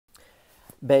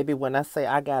Baby, when I say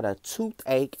I got a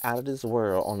toothache out of this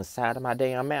world on the side of my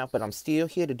damn mouth, but I'm still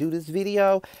here to do this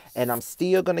video, and I'm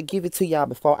still gonna give it to y'all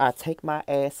before I take my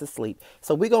ass to sleep.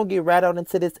 So we're gonna get right on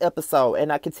into this episode.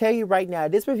 And I can tell you right now,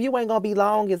 this review ain't gonna be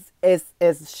long as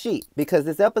shit, because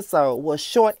this episode was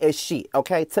short as shit,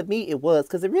 okay? To me it was,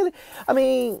 because it really, I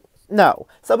mean, no.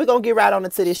 So we're gonna get right on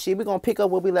into this shit. We're gonna pick up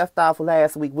where we left off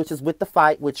last week, which is with the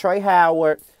fight with Trey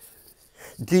Howard,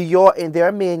 Dior and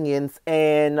their minions,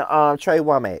 and Trey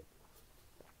Womack.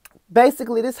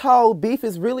 Basically, this whole beef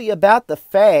is really about the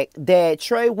fact that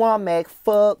Trey Womack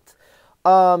fucked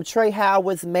Trey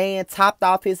Howard's man, topped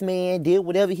off his man, did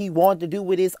whatever he wanted to do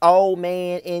with his old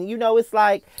man. And you know, it's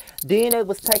like then they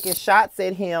was taking shots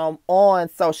at him on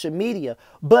social media.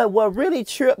 But what really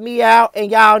tripped me out, and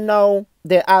y'all know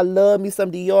that I love me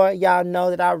some Dior, y'all know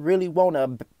that I really want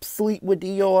to sleep with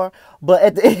Dior. But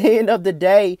at the end of the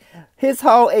day, his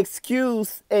whole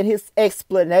excuse and his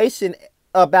explanation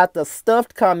about the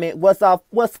stuffed comment was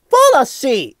full of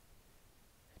shit.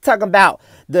 Talking about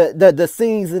the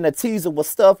scenes in the teaser was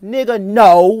stuff. Nigga,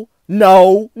 no.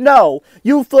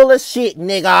 You full of shit,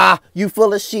 nigga. You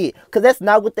full of shit. Because that's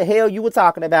not what the hell you were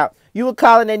talking about. You were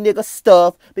calling that nigga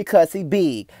stuff because he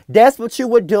big. That's what you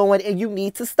were doing, and you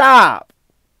need to stop.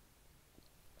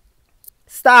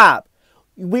 Stop.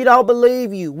 We don't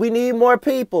believe you. We need more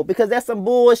people, because that's some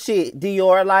bullshit,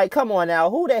 Dior. Like, come on now.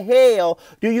 Who the hell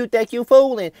do you think you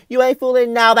fooling? You ain't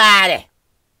fooling nobody.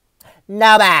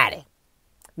 Nobody.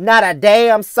 Not a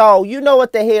damn soul. You know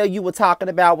what the hell you were talking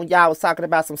about when y'all was talking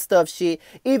about some stuff shit.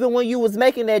 Even when you was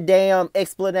making that damn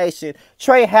explanation,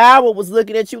 Trey Howard was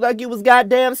looking at you like you was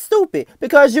goddamn stupid,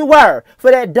 because you were,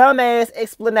 for that dumbass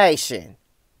explanation.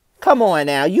 Come on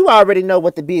now. You already know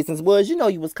what the business was. You know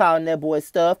you was calling that boy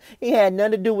stuff. He had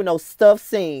nothing to do with no stuff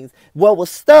scenes. What was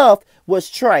stuff was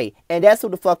Trey, and that's who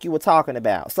the fuck you were talking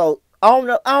about. So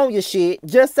on your shit,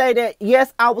 just say that,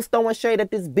 yes, I was throwing shade at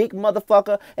this big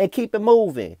motherfucker, and keep it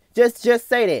moving. Just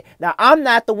say that. Now, I'm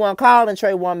not the one calling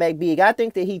Trey Womack big. I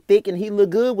think that he thick and he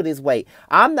look good with his weight.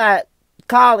 I'm not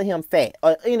calling him fat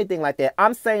or anything like that.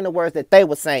 I'm saying the words that they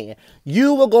were saying.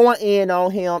 You were going in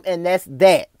on him, and that's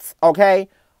that, okay?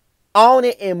 Own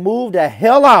it and move the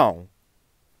hell on.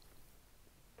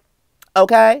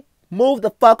 Okay? Move the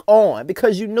fuck on,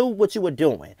 because you knew what you were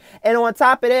doing. And on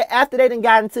top of that, after they done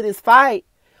got into this fight,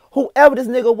 whoever this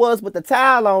nigga was with the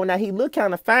towel on, now he looked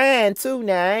kind of fine too.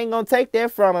 Now I ain't gonna take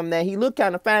that from him. Now he looked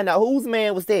kind of fine. Now whose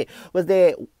man was that? Was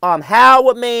that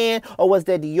Howard man, or was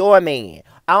that Dior man?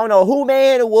 I don't know who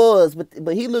man it was,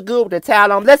 but he looked good with the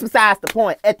towel on. That's besides the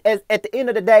point. At the end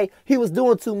of the day, he was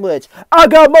doing too much. I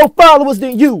got more followers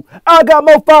than you. I got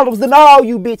more followers than all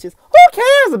you bitches. Who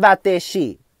cares about that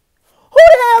shit? Who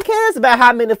the hell cares about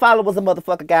how many followers a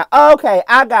motherfucker got? Okay,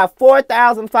 I got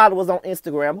 4,000 followers on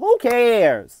Instagram. Who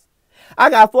cares? I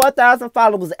got 4,000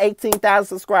 followers, 18,000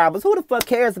 subscribers. Who the fuck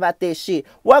cares about this shit?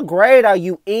 What grade are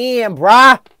you in,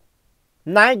 bruh?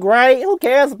 Ninth grade? Who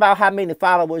cares about how many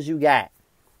followers you got?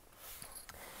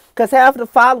 Because half of the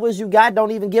followers you got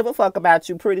don't even give a fuck about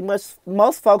you. Pretty much,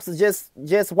 most folks are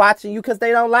just watching you because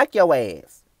they don't like your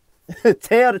ass.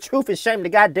 Tell the truth and shame the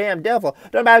goddamn devil.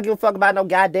 Nobody give a fuck about no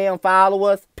goddamn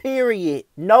followers. Period.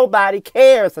 Nobody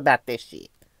cares about this shit.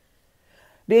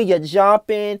 Then you're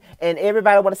jumping, and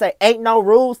everybody want to say, ain't no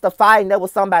rules to fighting. That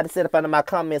was somebody said up under my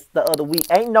comments the other week.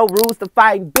 Ain't no rules to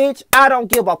fighting. Bitch, I don't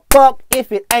give a fuck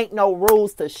if it ain't no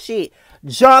rules to shit.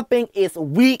 Jumping is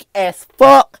weak as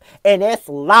fuck, and that's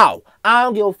law. I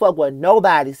don't give a fuck what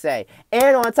nobody say.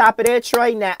 And on top of that,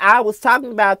 Trey, now I was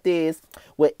talking about this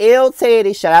with L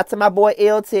Teddy. Shout out to my boy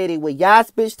L Teddy. With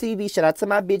Yas Bitch TV. Shout out to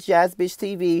my bitch Yas Bitch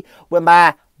TV. With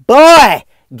my boy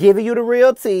giving you the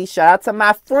real tea. Shout out to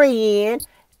my friend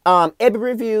Ebby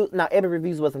Reviews. No, Ebby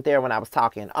Reviews wasn't there when I was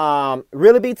talking.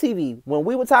 Really Be TV. When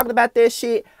we were talking about that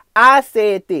shit, I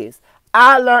said this.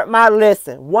 I learned my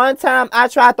lesson. One time I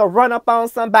tried to run up on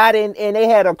somebody and they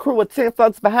had a crew of 10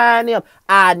 folks behind them.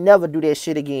 I never do that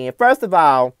shit again. First of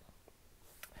all,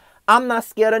 I'm not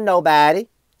scared of nobody.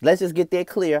 Let's just get that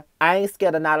clear. I ain't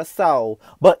scared of not a soul.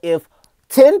 But if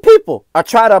 10 people are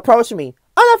trying to approach me,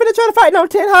 I'm not finna try to fight no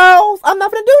 10 hoes. I'm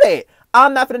not finna do that.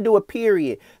 I'm not gonna do a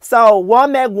period. So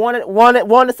Womack wanted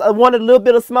a little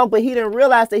bit of smoke, but he didn't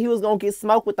realize that he was gonna get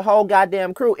smoked with the whole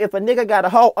goddamn crew. If a nigga got a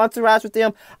whole entourage with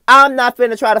them, I'm not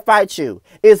finna try to fight you.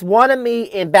 It's one of me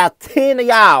and about 10 of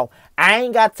y'all. I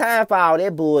ain't got time for all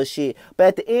that bullshit. But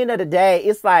at the end of the day,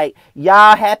 it's like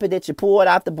y'all happy that you pulled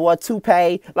out the boy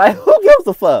toupee. Like, who gives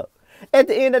a fuck? At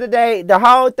the end of the day, the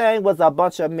whole thing was a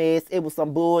bunch of mess. It was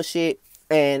some bullshit,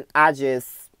 and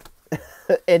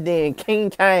And then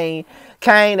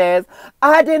Kane as,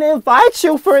 I didn't invite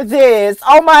you for this.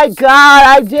 Oh my God,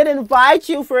 I didn't invite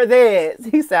you for this.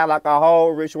 He sound like a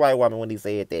whole rich white woman when he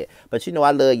said that. But you know,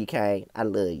 I love you, Kane. I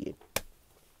love you.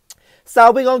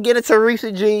 So we're going to get into Reese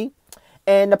G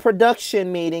and the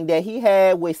production meeting that he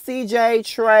had with CJ,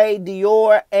 Trey,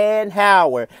 Dior, and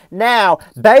Howard. Now,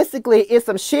 basically, it's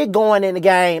some shit going in the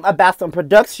game about some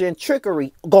production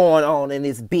trickery going on in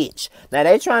this bitch. Now,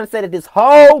 they trying to say that this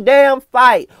whole damn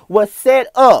fight was set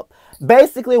up.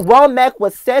 Basically, Womack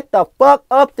was set the fuck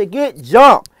up to get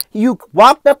jumped. You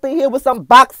walked up in here with some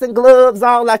boxing gloves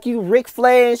on like you Ric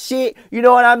Flair and shit. You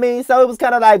know what I mean? So it was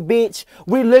kind of like, bitch,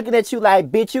 we looking at you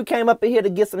like, bitch, you came up in here to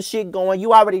get some shit going.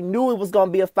 You already knew it was going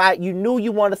to be a fight. You knew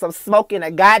you wanted some smoke in a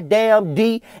goddamn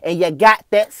D. And you got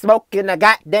that smoke in a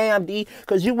goddamn D.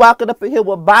 Because you walking up in here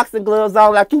with boxing gloves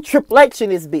on like you Triple H in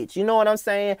this bitch. You know what I'm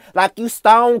saying? Like you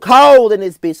Stone Cold in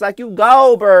this bitch. Like you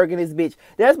Goldberg in this bitch.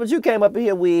 That's what you came up in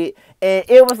here with. And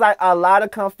it was like a lot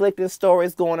of conflicting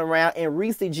stories going around. And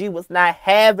Reese G was not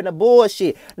having the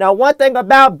bullshit. Now, one thing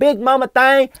about Big Mama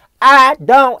Thing, I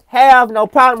don't have no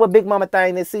problem with Big Mama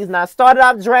Thing this season. I started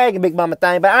off dragging Big Mama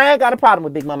Thing, but I ain't got a problem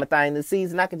with Big Mama Thing this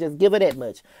season. I can just give her that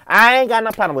much. I ain't got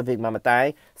no problem with Big Mama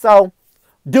Thing. So,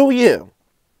 do you?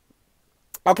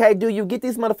 Okay, do you get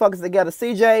these motherfuckers together?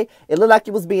 CJ, it looked like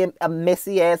you was being a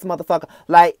messy ass motherfucker.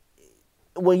 Like,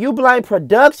 when you blame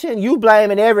production, you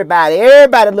blaming everybody.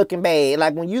 Everybody looking bad.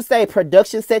 Like when you say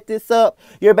production set this up,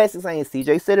 you're basically saying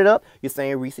CJ set it up. You're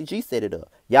saying Reese G set it up.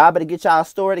 Y'all better get y'all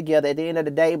story together. At the end of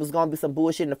the day, it was going to be some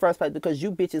bullshit in the first place because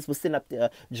you bitches was sitting up there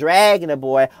dragging the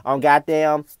boy on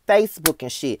goddamn Facebook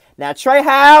and shit. Now, Trey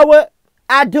Howard,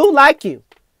 I do like you.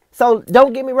 So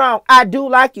don't get me wrong, I do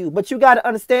like you, but you got to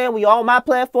understand when you're on my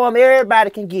platform, everybody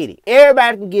can get it.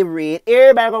 Everybody can get red.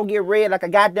 Everybody gonna get red like a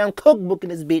goddamn cookbook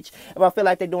in this bitch if I feel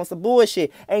like they're doing some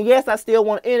bullshit. And yes, I still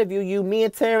want to interview you. Me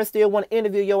and Terrence still want to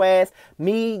interview your ass.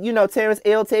 Me, you know, Terrence,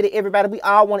 L. Teddy, everybody, we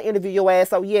all want to interview your ass.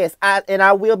 So yes,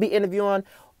 I will be interviewing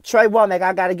Trey Womack.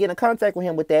 I got to get in contact with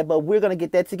him with that, but we're going to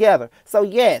get that together. So,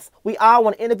 yes, we all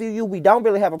want to interview you. We don't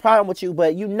really have a problem with you,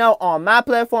 but you know, on my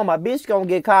platform, my bitch going to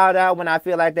get called out when I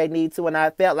feel like they need to, and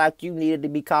I felt like you needed to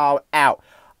be called out.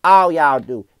 All y'all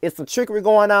do. It's some trickery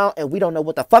going on, and we don't know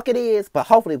what the fuck it is, but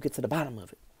hopefully we get to the bottom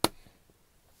of it.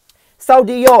 So,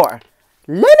 Dior,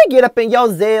 let me get up in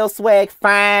your Zell swag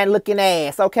fine looking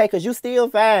ass, okay? Because you still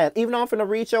fine. Even though I'm finna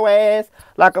read your ass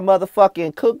like a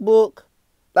motherfucking cookbook,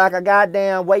 like a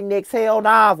goddamn Waiting Exhale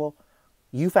novel,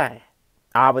 you fine.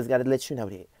 I always got to let you know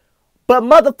that. But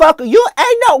motherfucker, you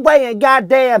ain't no way in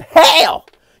goddamn hell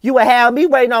you would have me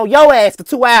waiting on your ass for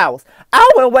 2 hours. I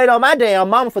wouldn't wait on my damn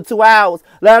mama for 2 hours,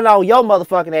 let alone your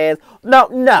motherfucking ass.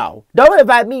 No. Don't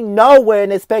invite me nowhere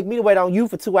and expect me to wait on you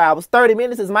for 2 hours. 30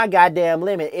 minutes is my goddamn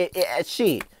limit.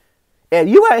 Shit. If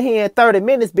you ain't here in 30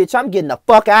 minutes, bitch, I'm getting the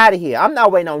fuck out of here. I'm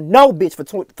not waiting on no bitch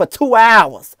for 2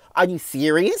 hours. Are you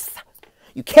serious?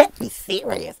 You can't be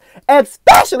serious.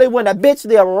 Especially when a bitch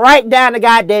live right down the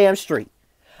goddamn street.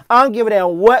 I don't give a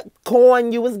damn what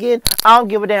coin you was getting. I don't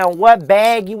give a damn what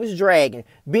bag you was dragging.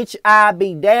 Bitch, I'd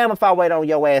be damn if I wait on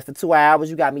your ass for 2 hours.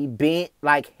 You got me bent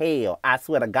like hell. I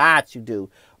swear to God you do.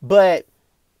 But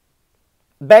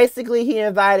basically he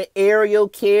invited Ariel,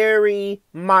 Carrie,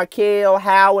 Markel,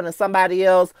 Howard, and somebody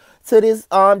else to this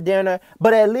dinner,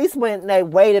 but at least when they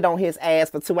waited on his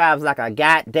ass for 2 hours like a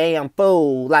goddamn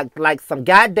fool, like some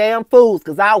goddamn fools,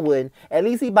 because I wouldn't, at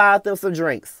least he bought them some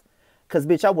drinks. Because,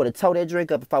 bitch, I would have towed that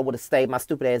drink up if I would have stayed my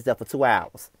stupid ass there for 2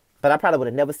 hours. But I probably would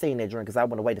have never seen that drink because I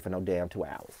wouldn't have waited for no damn 2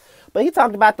 hours. But he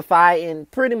talked about the fight and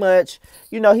pretty much,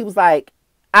 you know, he was like,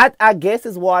 I guess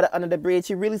it's water under the bridge.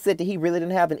 He really said that he really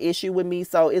didn't have an issue with me,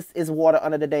 so it's water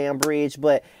under the damn bridge.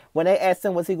 But when they asked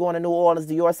him, was he going to New Orleans,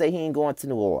 Dior said he ain't going to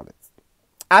New Orleans.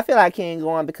 I feel like he ain't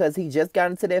going because he just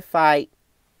got into that fight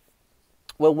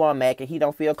with Womack and he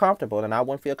don't feel comfortable, and I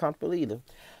wouldn't feel comfortable either.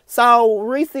 So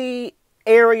Reese,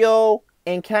 Ariel,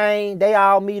 and Kane, they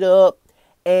all meet up,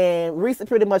 and Reese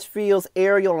pretty much fills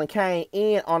Ariel and Kane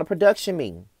in on a production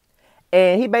meeting.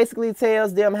 And he basically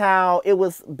tells them how it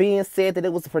was being said that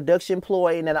it was a production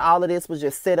ploy and that all of this was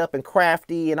just set up and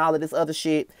crafty and all of this other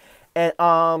shit. And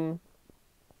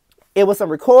it was some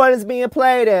recordings being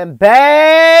played, and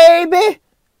baby,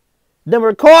 the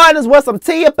recordings was some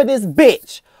tea up in this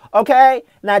bitch. Okay?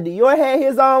 Now, Dior had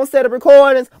his own set of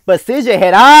recordings, but CJ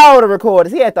had all the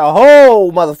recordings. He had the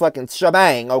whole motherfucking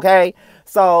shebang, okay?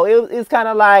 So it's kind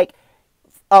of like,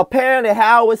 apparently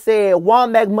Howard said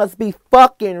Womack must be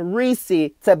fucking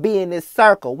Reese to be in this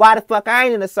circle. Why the fuck I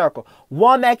ain't in the circle?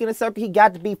 Womack in the circle, he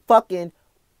got to be fucking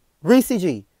Reese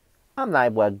G. I'm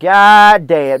like, well,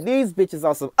 goddamn, these bitches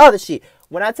on some other shit.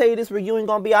 When I tell you this reunion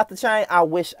gonna be off the chain, I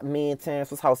wish me and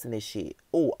Terrence was hosting this shit.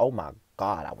 Ooh, oh my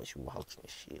God, I wish we were hosting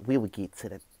this shit. We would get to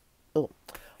the, ooh.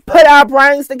 Put our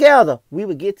brains together. We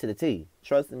would get to the T.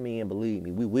 Trust me and believe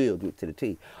me, we will get to the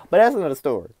T. But that's another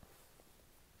story.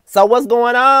 So what's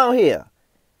going on here?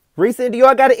 Reese and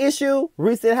Dior got an issue.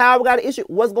 Reese and Howard got an issue.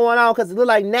 What's going on? Because it look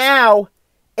like now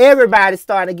everybody's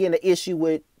starting to get an issue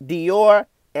with Dior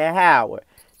and Howard.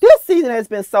 This season has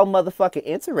been so motherfucking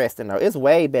interesting, though. It's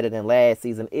way better than last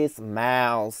season. It's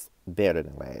miles better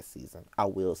than last season. I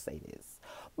will say this.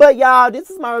 But, y'all,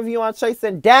 this is my review on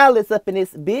Chasing Dallas up in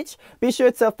this bitch. Be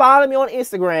sure to follow me on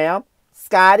Instagram,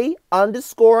 Scotty_by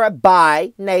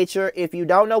nature. If you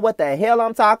don't know what the hell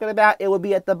I'm talking about, it will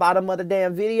be at the bottom of the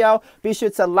damn video. Be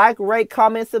sure to like, rate,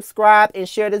 comment, subscribe, and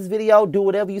share this video. Do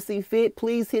whatever you see fit.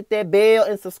 Please hit that bell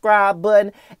and subscribe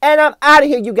button. And I'm out of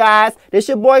here, you guys. This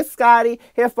your boy Scotty,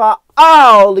 here for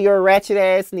all your ratchet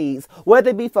ass needs.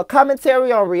 Whether it be for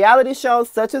commentary on reality shows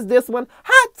such as this one,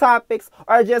 hot topics,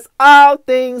 or just all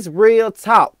things real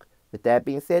talk. With that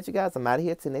being said, you guys, I'm out of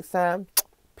here. Till next time.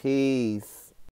 Peace.